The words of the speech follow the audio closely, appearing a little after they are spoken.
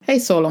Hey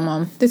Solo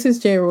Mom, this is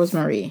J.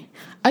 Rosemary.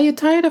 Are you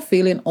tired of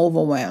feeling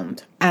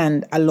overwhelmed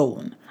and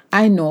alone?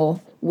 I know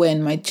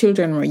when my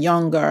children were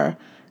younger,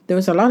 there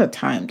was a lot of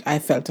times I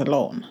felt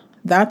alone.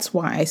 That's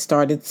why I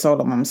started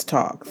Solo Mom's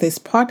Talk, this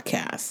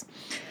podcast.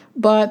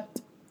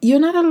 But you're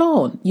not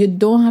alone. You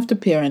don't have to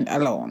parent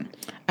alone.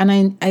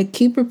 And I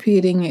keep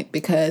repeating it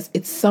because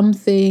it's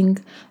something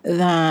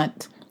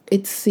that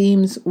it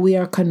seems we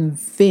are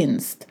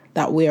convinced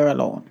that we're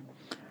alone.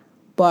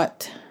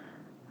 But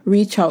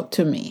reach out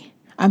to me.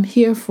 I'm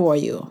here for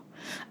you.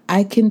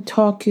 I can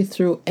talk you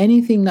through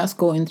anything that's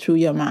going through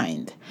your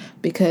mind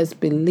because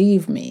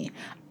believe me,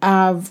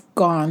 I've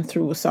gone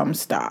through some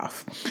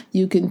stuff.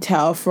 You can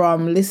tell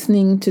from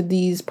listening to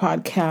these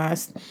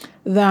podcasts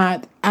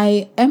that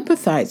I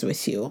empathize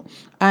with you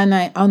and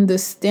I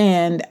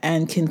understand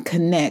and can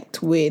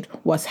connect with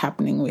what's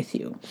happening with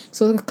you.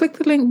 So click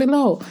the link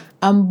below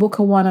and book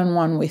a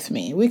one-on-one with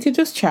me. We could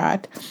just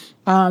chat.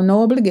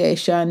 No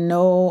obligation,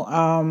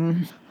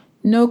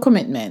 no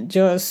commitment,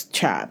 just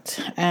chat.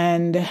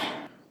 And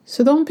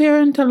so don't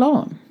parent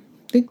alone.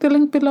 Click the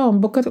link below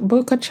and book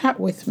a chat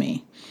with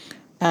me.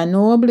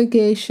 No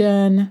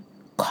obligation,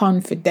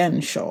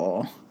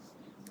 confidential,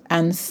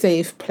 and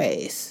safe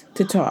place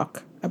to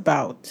talk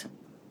about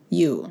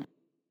you.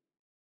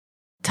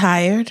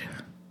 Tired,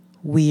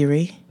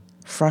 weary,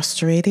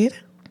 frustrated?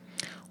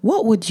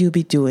 What would you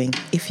be doing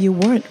if you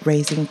weren't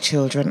raising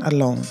children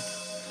alone?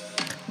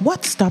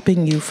 What's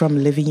stopping you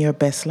from living your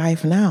best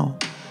life now?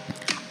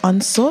 On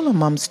Solo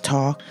Moms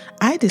Talk,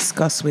 I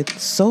discuss with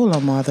solo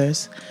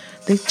mothers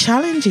the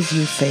challenges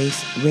you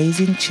face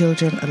raising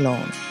children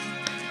alone.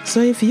 So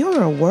if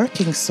you're a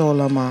working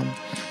solo mom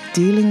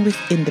dealing with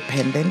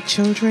independent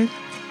children,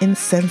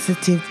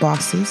 insensitive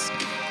bosses,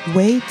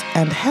 weight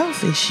and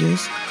health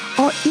issues,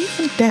 or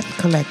even debt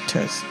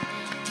collectors,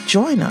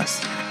 join us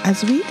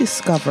as we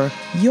discover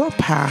your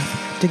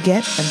path to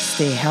get and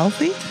stay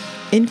healthy,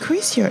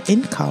 increase your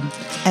income,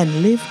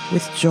 and live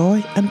with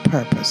joy and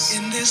purpose.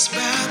 In this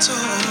battle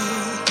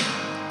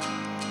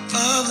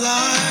of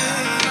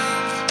life,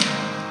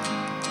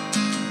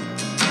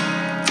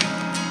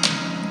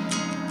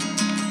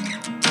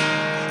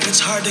 it's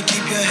hard to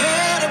keep your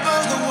head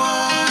above the water.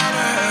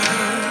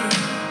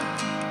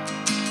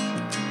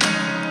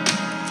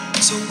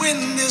 So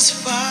win this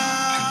fight.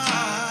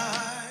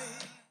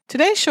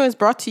 Today's show is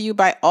brought to you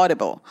by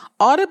Audible.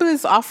 Audible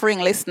is offering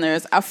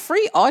listeners a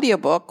free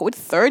audiobook with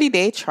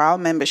 30-day trial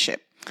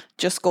membership.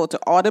 Just go to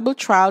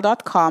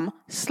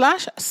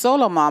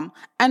audibletrial.com/solomom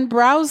and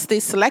browse the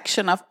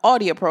selection of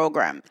audio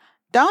programs.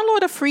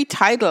 Download a free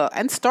title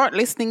and start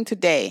listening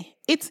today.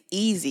 It's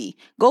easy.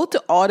 Go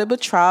to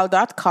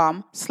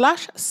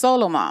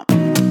audibletrial.com/solomom.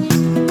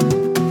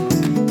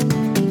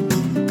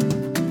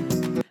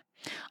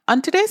 On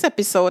today's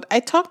episode, I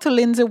talked to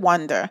Lindsey,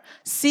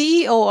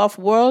 CEO of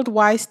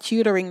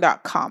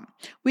WorldWiseTutoring.com.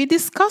 We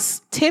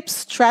discuss tips,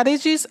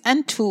 strategies,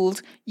 and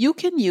tools you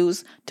can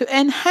use to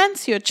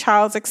enhance your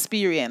child's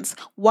experience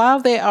while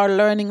they are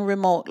learning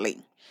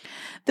remotely.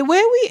 The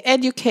way we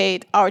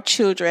educate our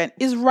children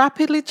is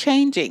rapidly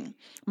changing,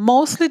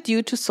 mostly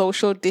due to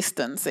social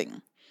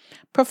distancing.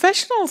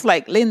 Professionals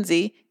like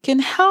Lindsey can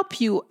help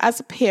you as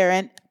a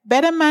parent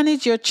better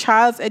manage your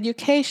child's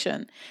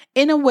education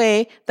in a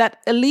way that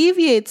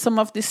alleviates some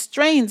of the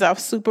strains of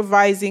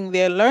supervising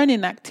their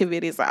learning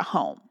activities at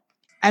home.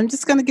 I'm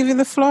just going to give you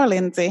the floor,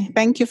 Lindsey.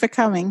 Thank you for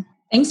coming.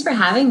 Thanks for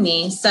having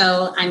me.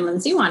 So I'm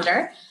Lindsey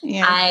Wander.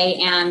 Yeah. I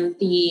am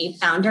the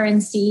founder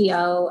and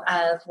CEO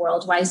of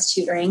Worldwise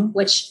Tutoring,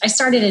 which I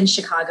started in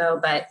Chicago,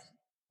 but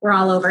we're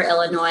all over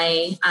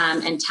Illinois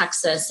and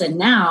Texas. And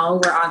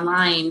now we're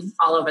online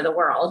all over the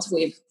world.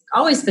 We've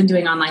always been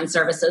doing online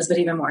services, but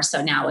even more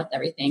so now with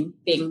everything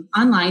being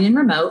online and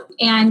remote.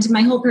 And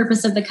my whole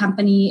purpose of the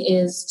company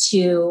is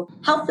to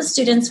help the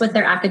students with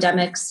their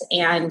academics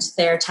and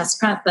their test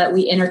prep, but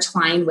we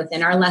intertwine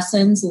within our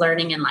lessons,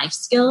 learning and life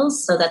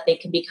skills so that they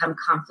can become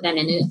confident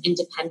and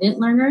independent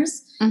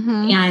learners.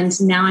 Mm-hmm.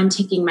 And now I'm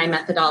taking my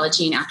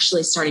methodology and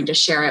actually starting to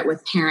share it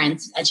with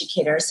parents,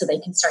 educators, so they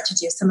can start to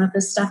do some of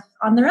this stuff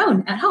on their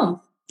own at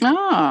home.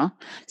 Oh,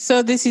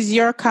 so this is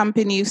your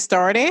company you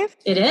started?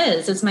 It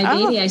is. It's my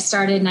baby. I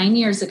started 9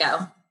 years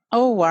ago.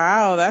 Oh,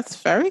 wow. That's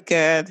very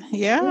good.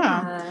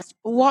 Yeah.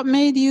 What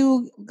made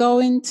you go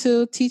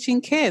into teaching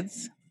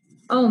kids?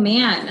 Oh,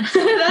 man.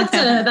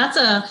 That's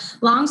a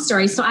long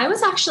story. So I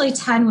was actually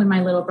 10 when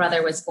my little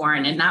brother was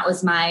born, and that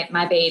was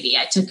my baby.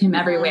 I took him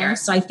everywhere.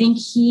 So I think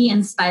he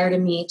inspired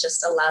in me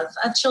just a love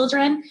of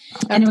children.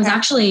 Okay. And it was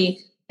actually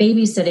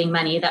babysitting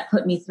money that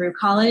put me through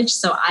college.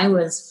 So I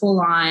was full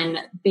on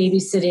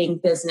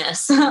babysitting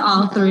business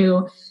all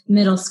through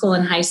middle school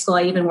and high school.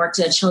 I even worked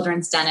at a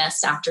children's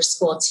dentist after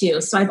school too.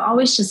 So I've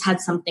always just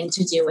had something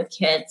to do with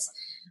kids.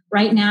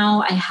 Right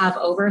now I have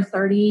over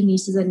 30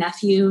 nieces and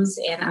nephews,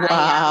 and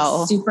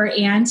I am super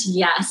aunt.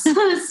 Yes.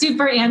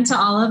 Super aunt to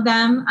all of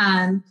them.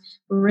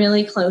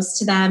 really close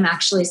to them.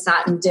 Actually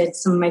sat and did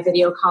some of my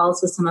video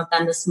calls with some of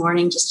them this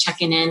morning, just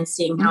checking in,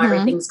 seeing how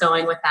everything's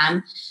going with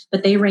them.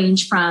 But they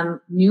range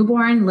from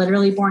newborn,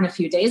 literally born a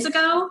few days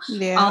ago,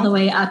 all the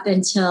way up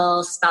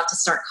until about to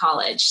start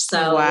college.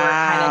 So we're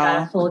kind of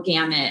got a full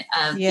gamut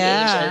of the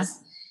ages.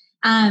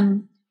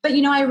 But,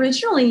 I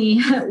originally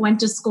went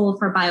to school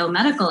for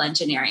biomedical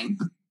engineering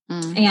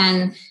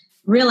and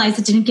realized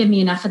it didn't give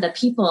me enough of the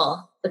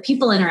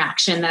people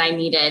interaction that I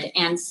needed.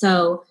 And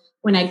so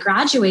when I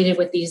graduated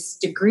with these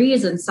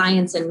degrees in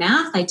science and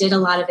math, I did a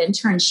lot of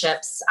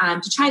internships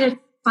to try to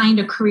find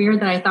a career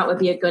that I thought would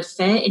be a good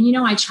fit. And,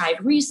 I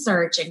tried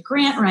research and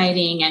grant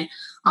writing and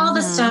all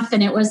the stuff.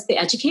 And it was the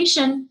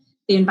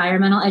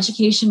environmental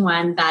education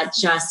one that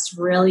just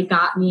really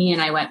got me.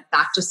 And I went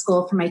back to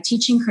school for my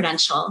teaching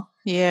credential.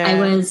 Yeah. I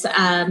was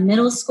a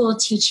middle school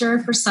teacher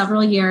for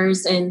several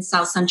years in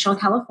South Central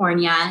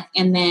California.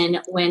 And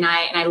then when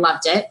I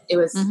loved it, it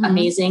was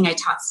amazing. I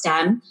taught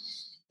STEM.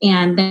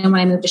 And then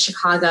when I moved to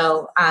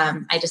Chicago,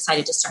 I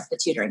decided to start the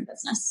tutoring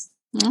business.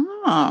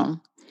 Oh,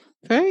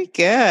 very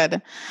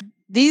good.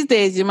 These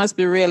days, you must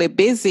be really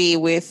busy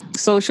with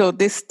social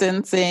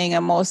distancing,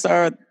 and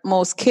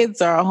most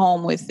kids are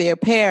home with their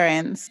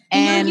parents.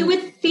 And you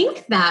would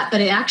think that, but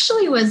it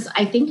actually was,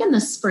 I think in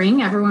the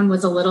spring, everyone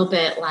was a little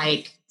bit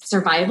like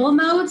survival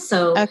mode.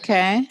 So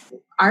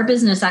our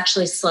business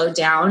actually slowed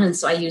down. And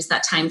so I used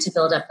that time to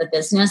build up the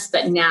business.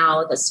 But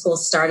now the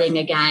school's starting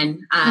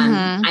again,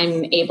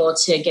 I'm able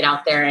to get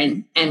out there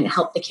and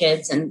help the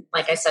kids. And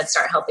like I said,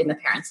 start helping the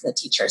parents and the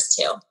teachers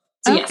too.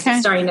 So yes,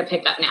 it's starting to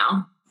pick up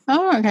now.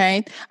 Oh,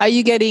 okay. Are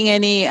you getting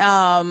any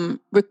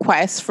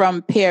requests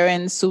from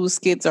parents whose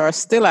kids are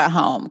still at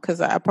home? Because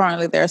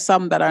apparently there are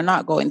some that are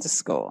not going to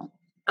school.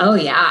 Oh,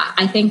 yeah.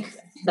 I think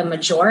the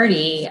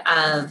majority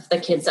of the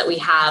kids that we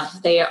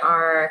have, they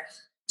are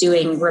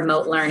doing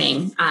remote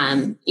learning,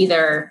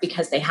 either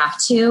because they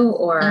have to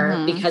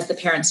or because the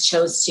parents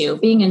chose to.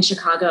 Being in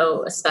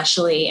Chicago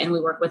especially, and we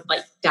work with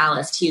like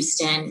Dallas,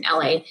 Houston,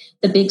 LA,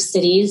 the big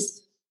cities,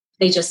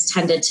 they just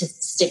tended to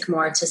stick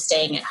more to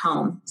staying at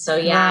home. So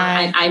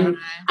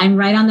I'm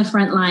right on the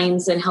front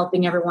lines and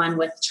helping everyone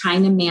with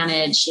trying to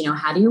manage,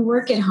 how do you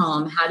work at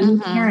home? How do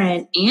you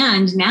parent?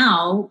 And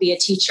now be a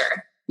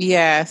teacher.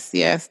 Yes,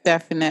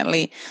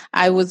 definitely.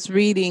 I was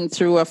reading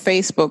through a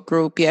Facebook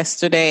group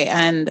yesterday,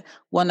 and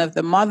one of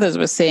the mothers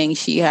was saying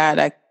she had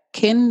a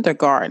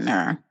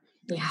kindergartner.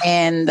 Yeah.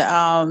 And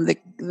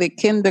the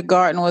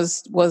kindergarten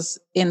was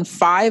in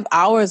 5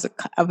 hours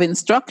of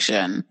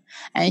instruction,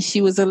 and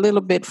she was a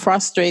little bit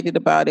frustrated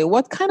about it.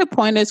 What kind of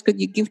pointers could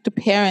you give to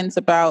parents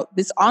about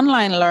this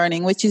online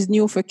learning, which is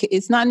new for kids?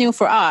 It's not new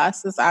for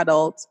us as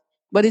adults,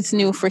 but it's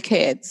new for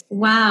kids.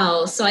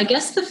 Wow. So I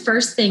guess the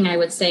first thing I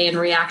would say in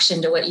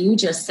reaction to what you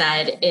just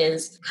said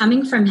is,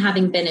 coming from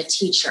having been a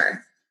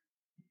teacher,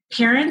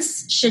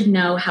 parents should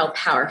know how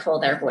powerful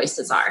their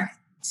voices are.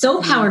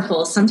 So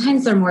powerful.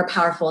 Sometimes they're more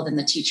powerful than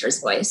the teacher's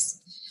voice.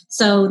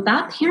 So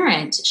that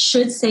parent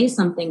should say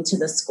something to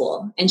the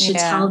school and should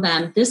tell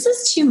them, this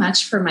is too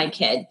much for my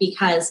kid,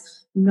 because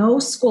no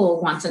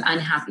school wants an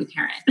unhappy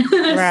parent.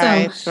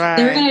 So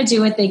they're going to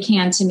do what they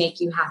can to make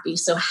you happy.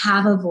 So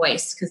have a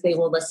voice, because they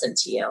will listen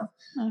to you.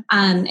 Okay.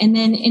 And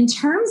then in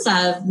terms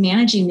of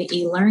managing the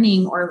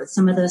e-learning, or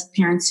some of those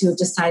parents who have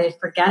decided,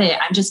 forget it,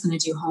 I'm just going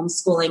to do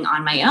homeschooling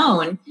on my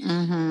own,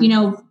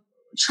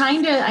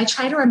 I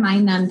try to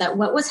remind them that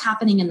what was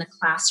happening in the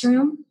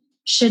classroom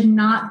you should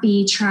not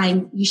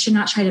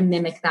try to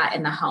mimic that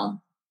in the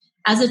home.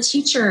 As a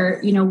teacher,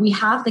 we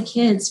have the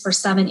kids for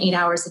 7-8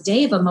 hours a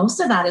day, but most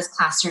of that is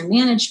classroom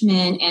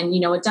management and,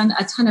 a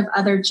ton of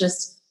other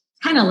just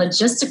kind of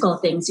logistical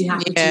things you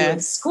have to do in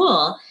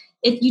school.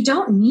 If you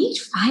don't need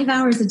 5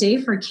 hours a day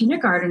for a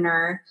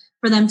kindergartner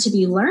for them to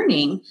be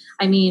learning.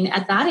 I mean,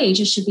 at that age,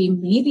 it should be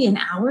maybe an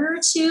hour or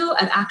two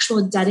of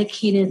actual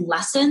dedicated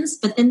lessons,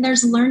 but then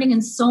there's learning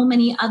in so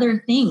many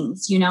other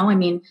things,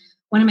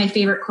 one of my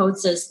favorite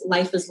quotes is,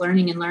 life is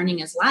learning and learning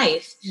is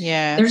life.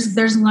 Yeah.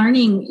 There's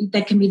learning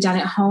that can be done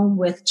at home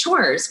with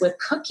chores, with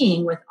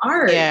cooking, with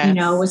art,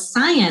 with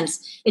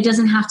science. It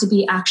doesn't have to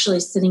be actually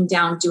sitting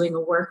down doing a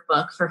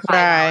workbook for 5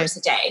 hours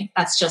a day.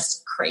 That's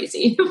just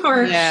crazy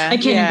for a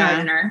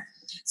kindergartner.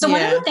 So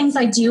one of the things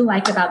I do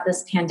like about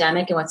this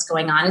pandemic and what's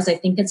going on is I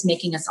think it's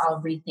making us all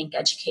rethink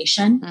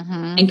education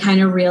and kind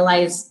of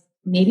realize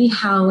maybe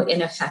how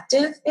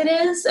ineffective it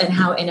is and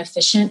how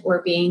inefficient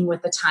we're being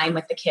with the time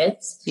with the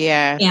kids.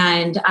 Yeah.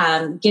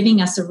 And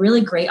giving us a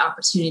really great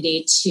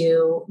opportunity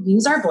to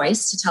use our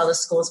voice to tell the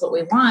schools what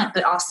we want,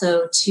 but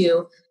also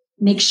to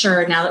make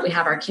sure now that we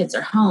have our kids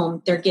at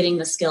home, they're getting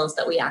the skills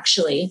that we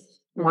actually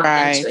want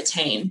them to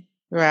attain.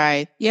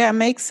 Right. Yeah,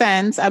 makes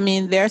sense. I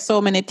mean, there are so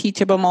many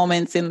teachable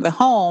moments in the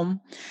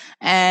home.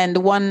 And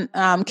one,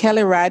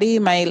 Kelly Ratty,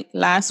 my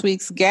last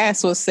week's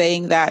guest, was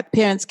saying that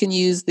parents can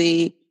use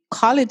the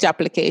college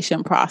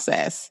application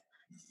process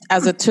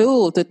as a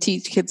tool to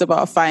teach kids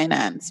about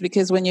finance,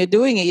 because when you're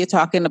doing it, you're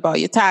talking about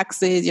your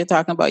taxes, you're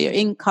talking about your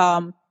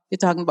income, you're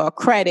talking about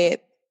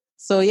credit.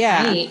 So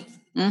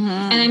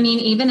And I mean,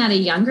 even at a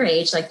younger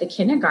age, like the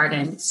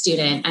kindergarten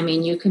student, I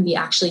mean, you can be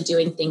actually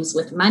doing things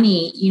with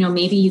money. You know,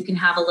 maybe you can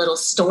have a little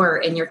store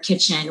in your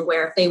kitchen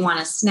where if they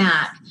want a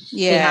snack,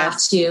 they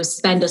have to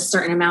spend a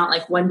certain amount,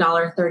 like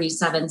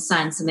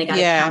 $1.37, and they got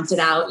to count it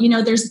out. You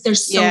know,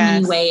 there's so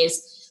many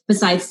ways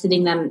besides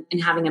sitting them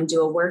and having them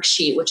do a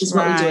worksheet, which is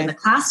what we do in the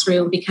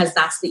classroom because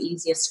that's the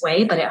easiest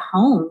way. But at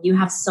home, you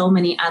have so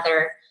many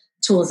other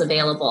tools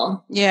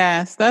available.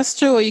 Yes, that's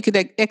true. You could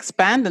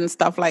expand and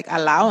stuff like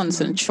allowance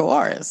and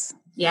chores.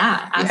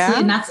 Yeah,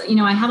 absolutely. And that's, you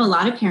know, I have a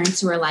lot of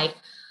parents who are like,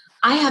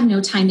 I have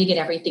no time to get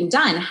everything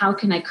done. How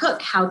can I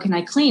cook? How can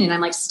I clean? And I'm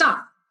like,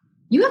 stop.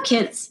 You have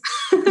kids.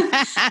 Put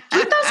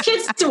those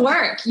kids to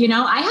work. You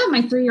know, I have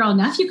my 3-year-old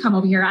nephew come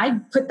over here. I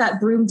put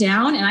that broom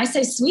dodown and I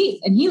say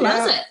sweep, and he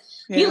loves it.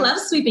 Yeah. He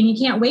loves sweeping. He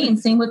can't wait. And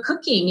same with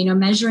cooking, you know,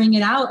 measuring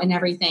it out and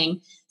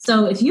everything.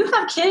 So if you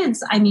have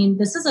kids, I mean,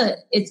 this is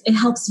it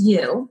helps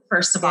you,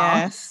 first of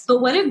all,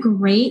 but what a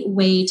great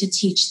way to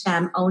teach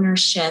them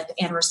ownership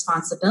and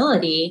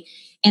responsibility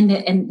and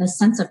the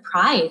sense of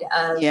pride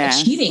of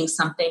achieving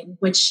something,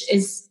 which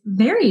is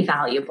very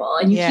valuable.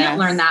 And you can't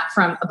learn that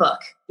from a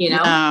book, you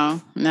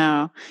know?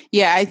 No.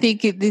 Yeah, I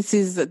think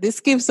this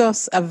gives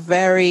us a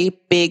very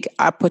big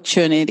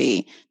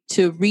opportunity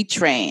to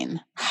retrain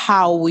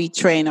how we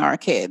train our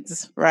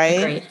kids, right?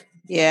 Agreed.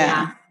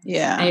 Yeah.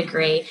 I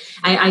agree.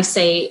 I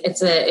say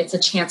it's a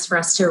chance for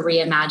us to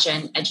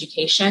reimagine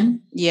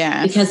education.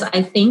 Yeah. Because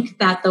I think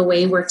that the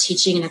way we're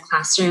teaching in a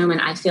classroom,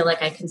 and I feel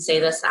like I can say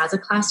this as a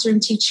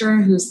classroom teacher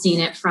who's seen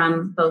it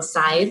from both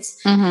sides,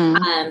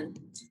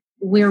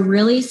 we're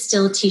really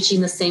still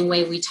teaching the same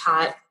way we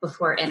taught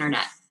before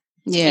internet.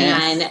 Yeah.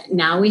 And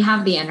now we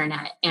have the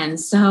internet. And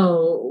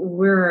so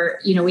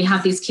we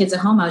have these kids at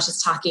home. I was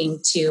just talking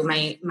to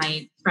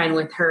my friend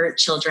with her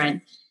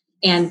children.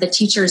 And the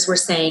teachers were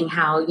saying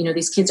how, you know,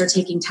 these kids are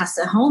taking tests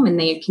at home and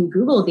they can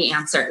Google the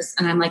answers.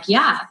 And I'm like,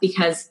 yeah,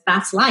 because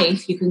that's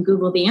life. You can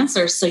Google the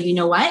answers. So you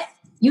know what?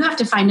 You have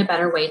to find a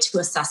better way to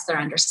assess their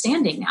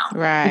understanding now.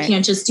 Right. You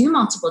can't just do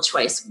multiple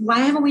choice. Why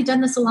haven't we done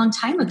this a long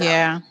time ago?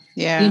 Yeah.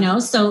 You know,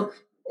 so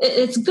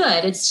it's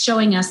good. It's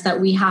showing us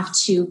that we have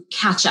to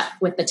catch up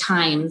with the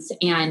times.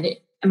 And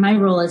my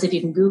rule is if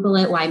you can Google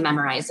it, why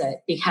memorize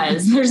it?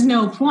 Because there's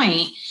no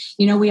point.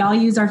 You know, we all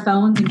use our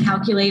phones and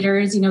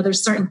calculators. You know,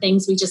 there's certain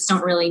things we just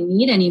don't really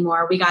need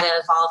anymore. We got to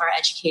evolve our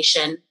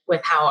education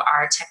with how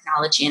our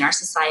technology and our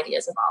society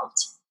has evolved.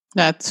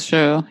 That's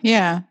true.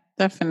 Yeah,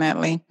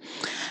 definitely.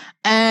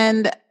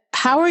 And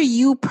how are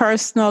you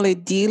personally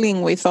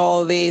dealing with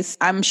all this?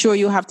 I'm sure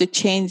you have to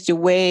change the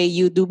way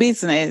you do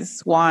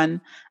business,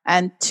 one,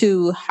 and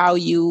two, how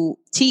you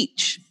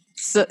teach.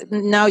 So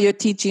now you're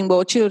teaching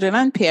both children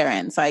and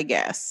parents, I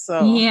guess. So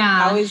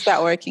how is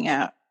that working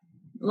out?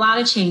 A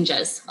lot of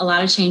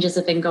changes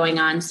have been going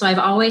on. So I've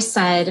always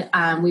said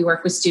we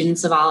work with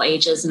students of all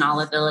ages and all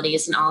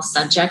abilities and all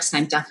subjects.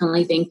 And I'm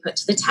definitely being put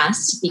to the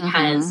test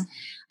because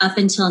up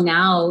until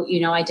now, you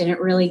know, I didn't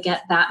really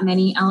get that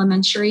many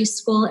elementary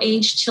school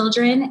age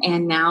children.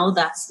 And now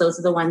those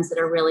are the ones that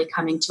are really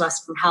coming to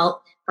us for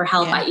help.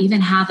 Yeah. I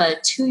even have a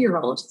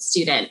 2-year-old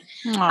student,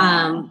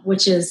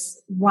 which is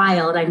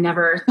wild. I've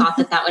never thought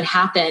that would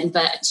happen,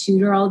 but a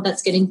 2-year-old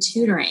that's getting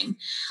tutoring.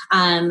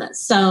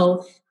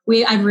 So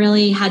I've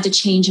really had to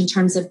change in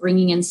terms of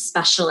bringing in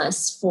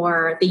specialists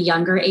for the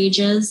younger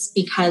ages,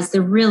 because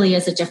there really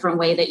is a different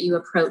way that you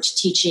approach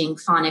teaching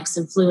phonics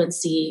and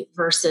fluency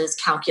versus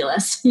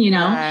calculus, you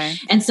know? Right.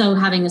 And so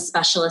having a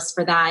specialist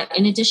for that,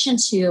 in addition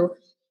to,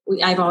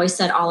 I've always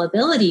said all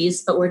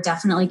abilities, but we're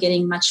definitely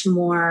getting much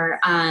more,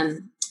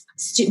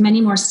 many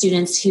more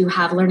students who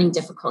have learning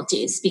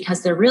difficulties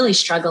because they're really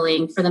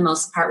struggling for the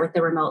most part with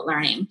the remote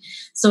learning.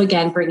 So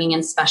again, bringing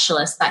in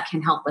specialists that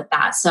can help with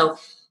that. So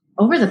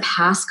over the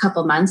past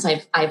couple months,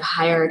 I've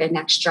hired an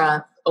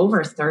extra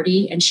over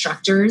 30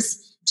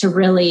 instructors to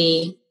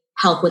really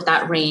help with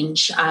that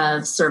range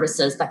of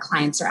services that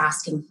clients are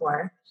asking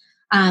for.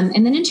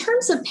 And then in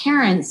terms of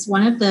parents,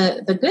 one of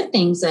the good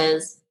things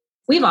is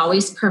we've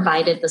always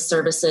provided the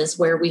services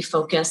where we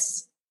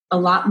focus a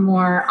lot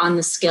more on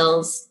the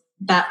skills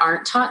that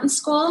aren't taught in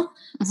school.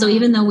 So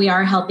even though we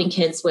are helping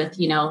kids with,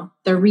 you know,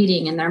 their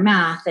reading and their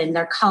math and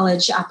their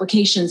college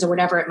applications or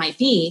whatever it might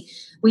be,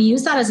 we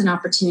use that as an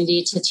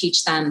opportunity to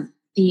teach them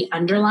the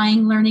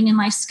underlying learning and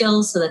life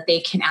skills so that they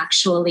can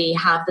actually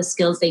have the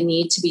skills they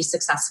need to be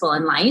successful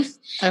in life.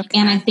 Okay.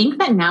 And I think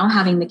that now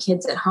having the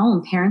kids at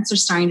home, parents are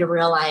starting to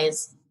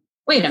realize,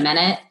 wait a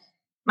minute,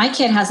 my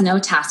kid has no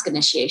task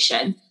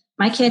initiation.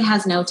 My kid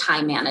has no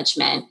time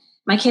management.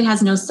 My kid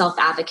has no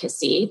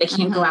self-advocacy. They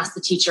can't go ask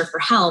the teacher for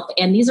help.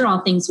 And these are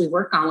all things we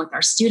work on with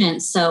our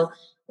students. So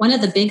one of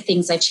the big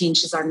things I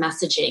changed is our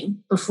messaging.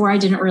 Before, I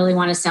didn't really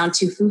want to sound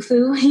too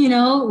foo-foo, you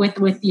know,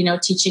 with you know,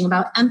 teaching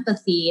about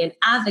empathy and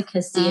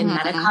advocacy and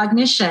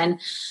metacognition.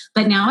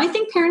 But now I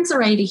think parents are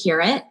ready to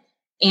hear it.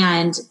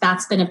 And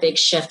that's been a big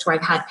shift where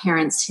I've had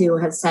parents who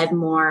have said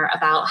more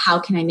about how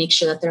can I make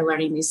sure that they're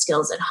learning these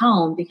skills at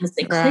home, because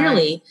they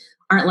clearly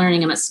aren't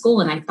learning them at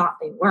school. And I thought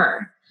they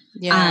were.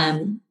 Yeah.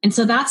 And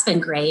so that's been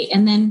great.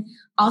 And then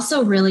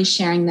also really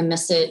sharing the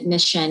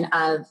mission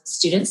of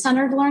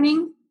student-centered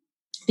learning,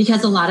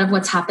 because a lot of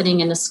what's happening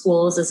in the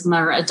schools is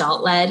more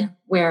adult-led,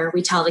 where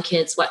we tell the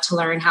kids what to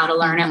learn, how to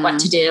learn it, what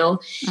to do,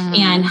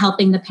 and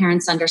helping the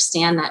parents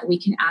understand that we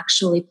can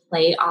actually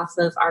play off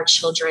of our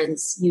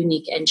children's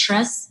unique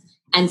interests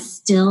and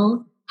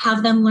still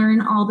have them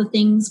learn all the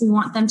things we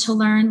want them to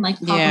learn, like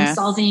problem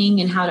solving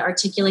and how to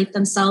articulate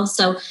themselves.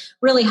 So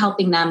really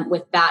helping them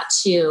with that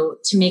too,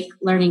 to make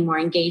learning more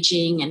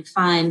engaging and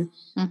fun,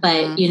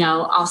 but,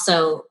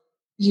 also,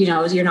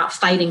 you're not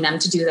fighting them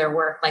to do their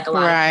work like a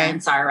lot of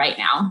parents are right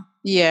now.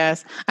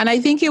 Yes. And I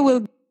think it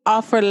will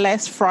offer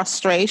less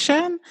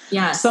frustration.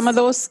 Yes. Some of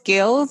those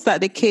skills that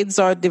the kids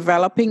are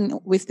developing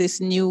with this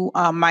new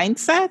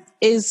mindset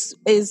is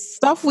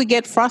stuff we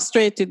get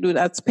frustrated with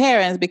as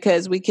parents,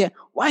 because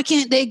why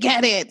can't they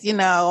get it?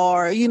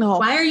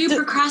 Why are you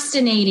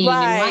procrastinating?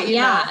 Right.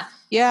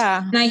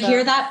 Yeah. And I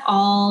hear that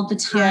all the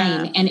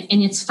time. Yeah.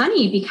 And it's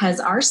funny because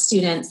our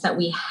students that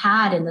we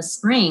had in the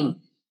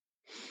spring,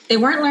 they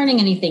weren't learning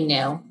anything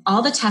new.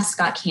 All the tests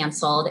got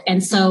canceled.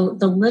 And so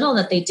the little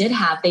that they did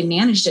have, they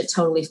managed it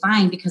totally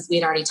fine because we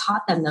had already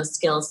taught them those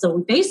skills. So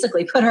we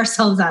basically put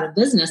ourselves out of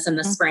business in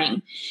the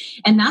spring.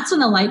 And that's when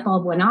the light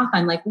bulb went off.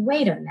 I'm like,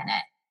 wait a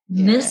minute.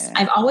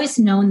 I've always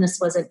known this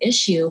was an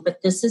issue,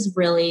 but this is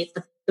really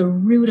the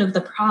root of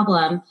the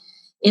problem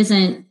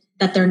isn't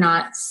that they're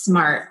not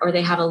smart or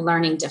they have a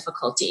learning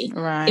difficulty.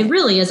 Right. It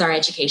really is our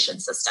education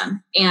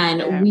system.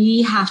 And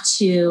we have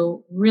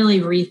to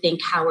really rethink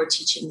how we're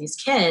teaching these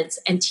kids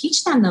and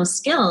teach them those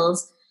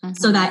skills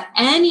so that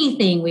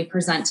anything we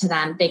present to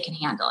them, they can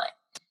handle it.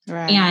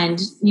 Right.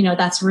 And,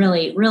 that's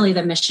really, really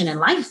the mission in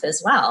life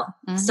as well.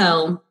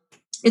 So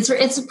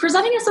it's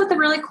presenting us with a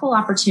really cool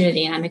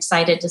opportunity. And I'm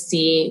excited to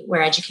see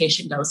where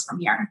education goes from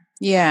here.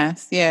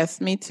 Yes,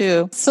 me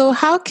too. So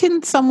how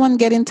can someone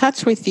get in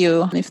touch with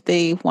you if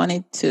they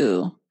wanted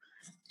to,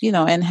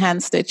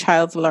 enhance their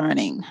child's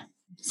learning?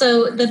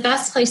 So the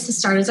best place to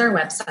start is our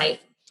website.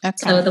 Okay.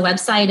 So the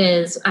website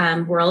is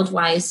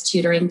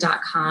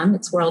worldwisetutoring.com.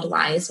 It's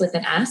worldwise with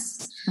an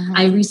S.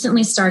 I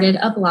recently started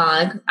a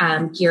blog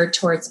geared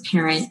towards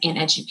parents and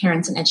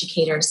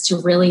educators to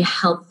really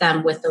help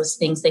them with those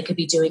things they could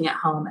be doing at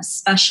home,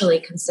 especially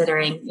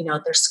considering,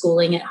 they're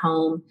schooling at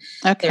home.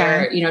 Okay.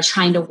 They're,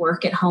 trying to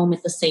work at home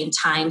at the same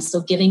time. So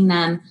giving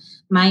them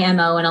my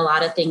MO and a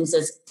lot of things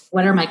is,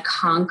 what are my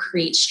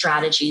concrete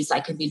strategies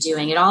I could be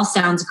doing? It all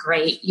sounds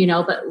great,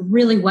 but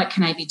really what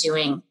can I be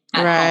doing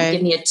at home?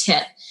 Give me a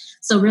tip.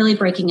 So really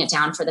breaking it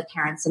down for the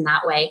parents in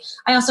that way.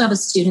 I also have a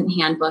student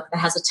handbook that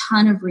has a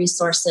ton of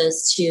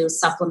resources to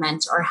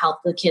supplement or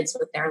help the kids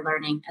with their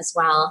learning as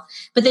well.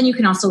 But then you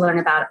can also learn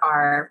about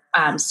our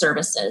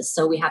services.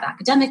 So we have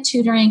academic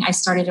tutoring. I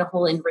started a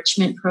whole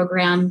enrichment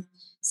program,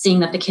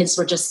 seeing that the kids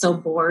were just so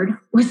bored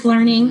with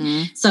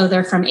learning. So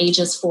they're from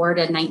ages 4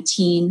 to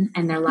 19,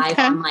 and they're live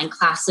online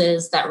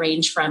classes that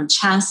range from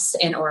chess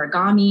and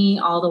origami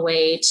all the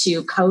way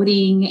to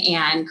coding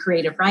and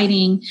creative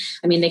writing.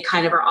 I mean, they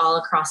kind of are all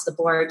across the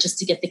board just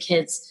to get the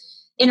kids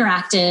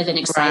interactive and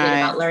excited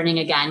about learning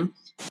again.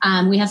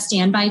 We have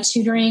standby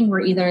tutoring where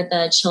either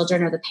the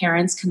children or the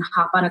parents can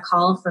hop on a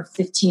call for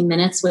 15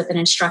 minutes with an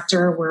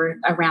instructor. We're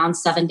around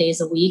 7 days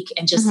a week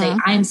and just say,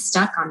 I'm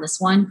stuck on this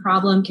one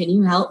problem. Can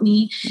you help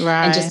me?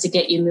 And just to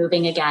get you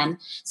moving again.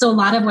 So a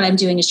lot of what I'm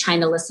doing is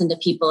trying to listen to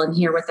people and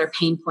hear what their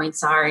pain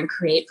points are and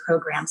create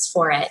programs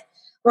for it.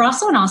 We're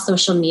also on all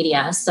social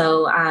media.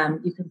 So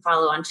you can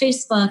follow on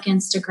Facebook,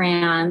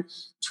 Instagram,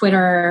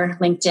 Twitter,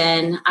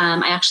 LinkedIn.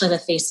 I actually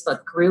have a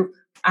Facebook group,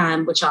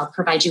 which I'll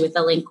provide you with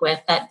a link with,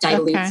 that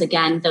dilutes,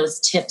 again, those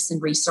tips and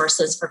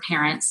resources for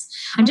parents.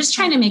 I'm just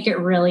trying to make it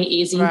really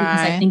easy because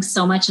I think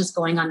so much is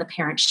going on the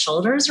parents'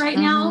 shoulders right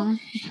now.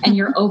 And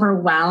you're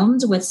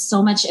overwhelmed with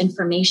so much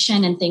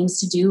information and things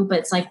to do. But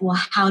it's like, well,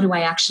 how do I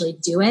actually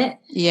do it?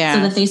 So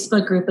the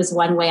Facebook group is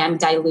one way I'm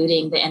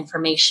diluting the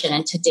information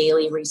into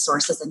daily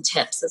resources and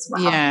tips as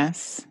well.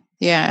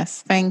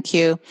 Yes, thank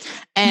you.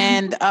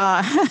 And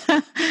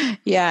and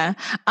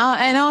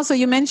also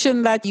you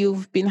mentioned that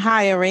you've been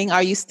hiring.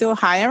 Are you still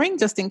hiring,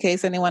 just in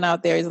case anyone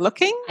out there is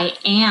looking? I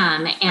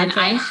am. And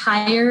I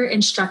hire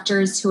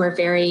instructors who are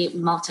very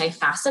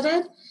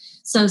multifaceted.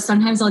 So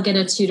sometimes I'll get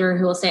a tutor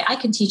who will say, I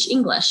can teach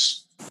English.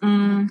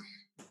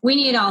 We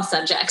need all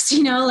subjects,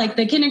 like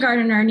the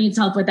kindergartner needs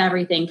help with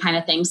everything kind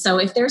of thing. So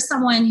if there's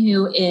someone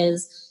who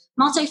is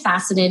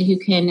multifaceted, who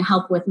can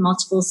help with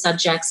multiple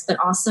subjects, but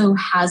also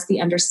has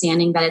the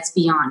understanding that it's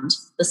beyond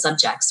the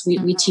subjects.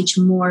 We teach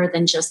more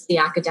than just the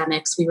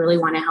academics. We really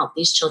want to help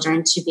these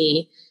children to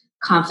be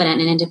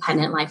confident and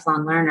independent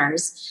lifelong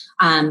learners.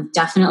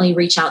 Definitely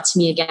reach out to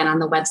me again on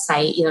the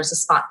website. There's a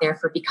spot there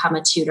for Become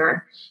a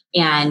Tutor,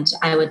 and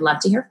I would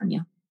love to hear from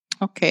you.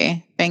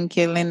 Okay. Thank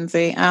you,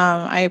 Lindsey.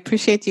 I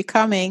appreciate you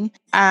coming.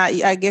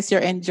 I guess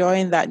you're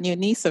enjoying that new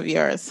niece of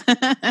yours.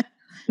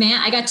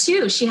 Man, I got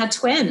 2. She had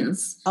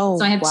twins. Oh,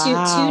 so I have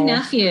two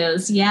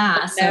nephews.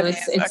 Yeah. So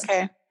it's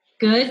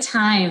good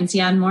times.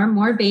 Yeah.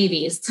 More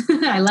babies.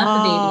 I love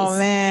the babies. Oh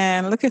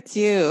man, look at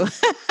you.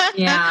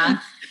 Yeah.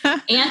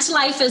 Aunt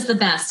life is the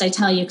best, I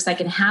tell you, because I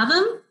can have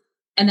them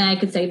and then I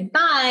could say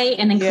bye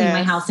and then clean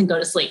my house and go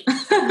to sleep.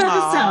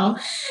 So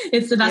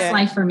it's the best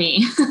life for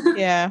me.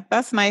 Yeah,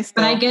 that's nice.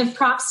 Though. But I give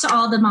props to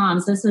all the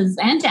moms.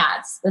 And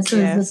dads.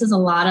 This is a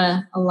lot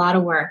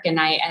of work, and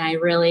I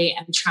really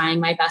am trying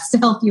my best to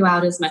help you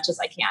out as much as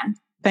I can.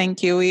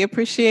 Thank you. We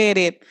appreciate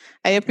it.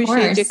 I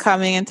appreciate you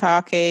coming and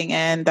talking,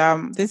 and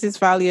this is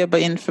valuable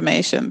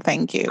information.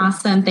 Thank you.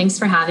 Awesome. Thanks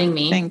for having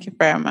me. Thank you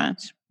very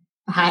much.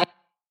 Hi.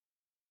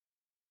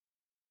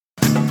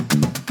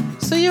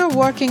 So you're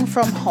working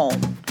from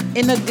home,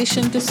 in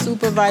addition to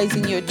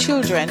supervising your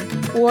children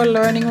who are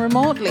learning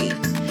remotely.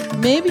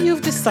 Maybe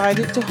you've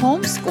decided to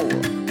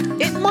homeschool.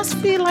 It must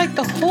feel like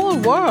the whole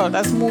world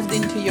has moved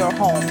into your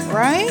home,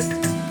 right?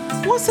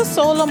 What's a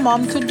solo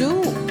mom to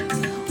do?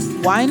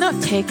 Why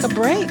not take a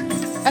break?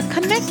 A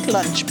Connect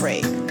lunch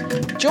break.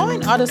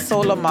 Join other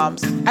solo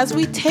moms as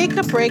we take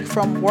a break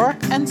from work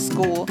and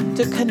school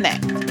to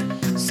connect.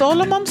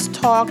 Solo Moms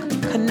Talk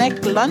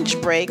Connect lunch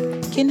break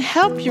can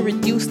help you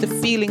reduce the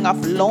feeling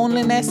of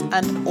loneliness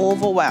and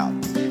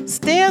overwhelm.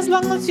 Stay as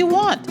long as you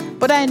want,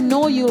 but I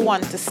know you'll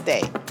want to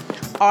stay.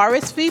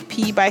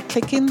 RSVP by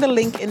clicking the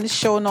link in the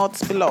show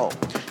notes below.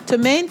 To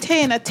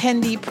maintain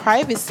attendee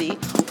privacy,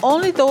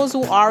 only those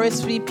who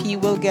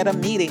RSVP will get a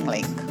meeting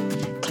link.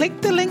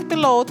 Click the link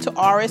below to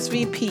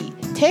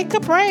RSVP. Take a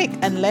break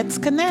and let's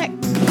connect.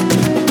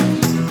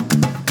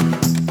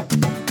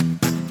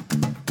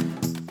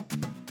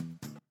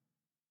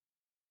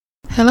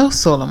 Hello,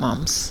 solo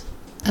moms.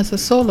 As a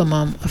solo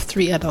mom of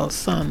 3 adult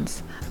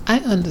sons, I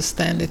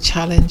understand the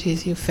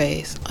challenges you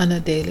face on a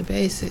daily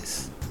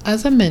basis.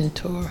 As a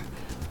mentor,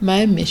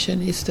 my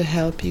mission is to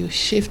help you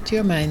shift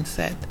your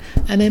mindset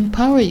and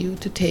empower you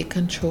to take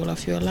control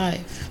of your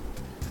life.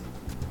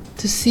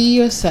 To see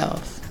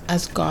yourself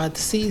as God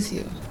sees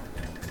you.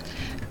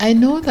 I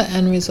know that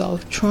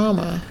unresolved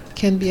trauma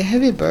can be a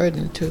heavy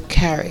burden to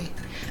carry,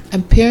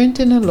 and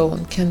parenting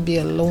alone can be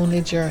a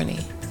lonely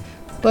journey.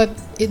 But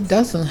it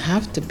doesn't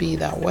have to be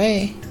that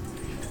way.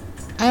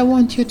 I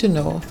want you to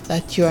know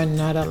that you are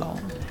not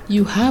alone.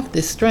 You have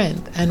the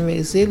strength and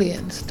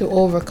resilience to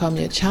overcome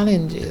your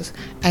challenges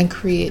and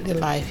create the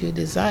life you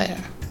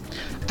desire.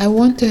 I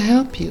want to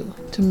help you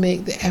to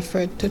make the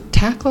effort to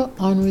tackle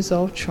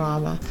unresolved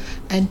trauma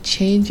and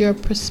change your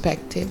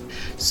perspective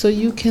so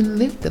you can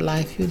live the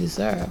life you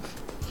deserve.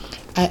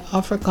 I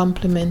offer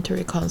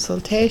complimentary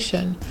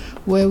consultation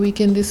where we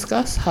can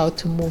discuss how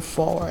to move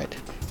forward,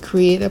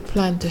 create a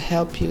plan to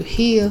help you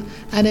heal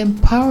and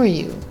empower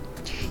you.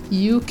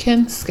 You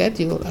can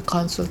schedule a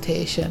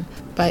consultation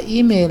by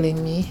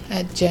emailing me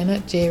at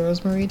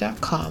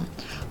jen@jrosemary.com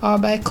or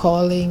by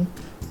calling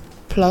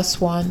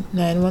 +1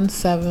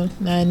 917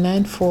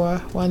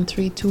 994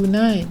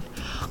 1329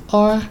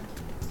 or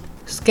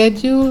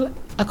schedule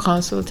a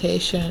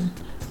consultation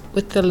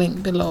with the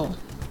link below.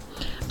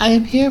 I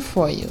am here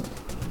for you,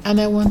 and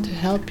I want to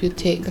help you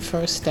take the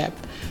first step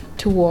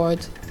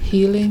towards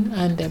healing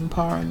and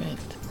empowerment.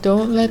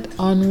 Don't let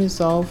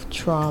unresolved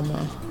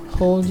trauma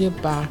hold you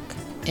back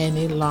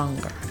any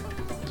longer.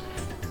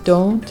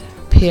 Don't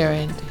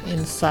parent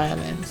in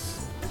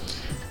silence.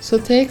 So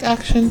take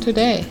action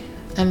today,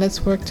 and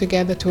let's work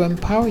together to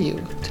empower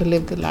you to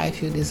live the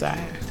life you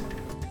desire.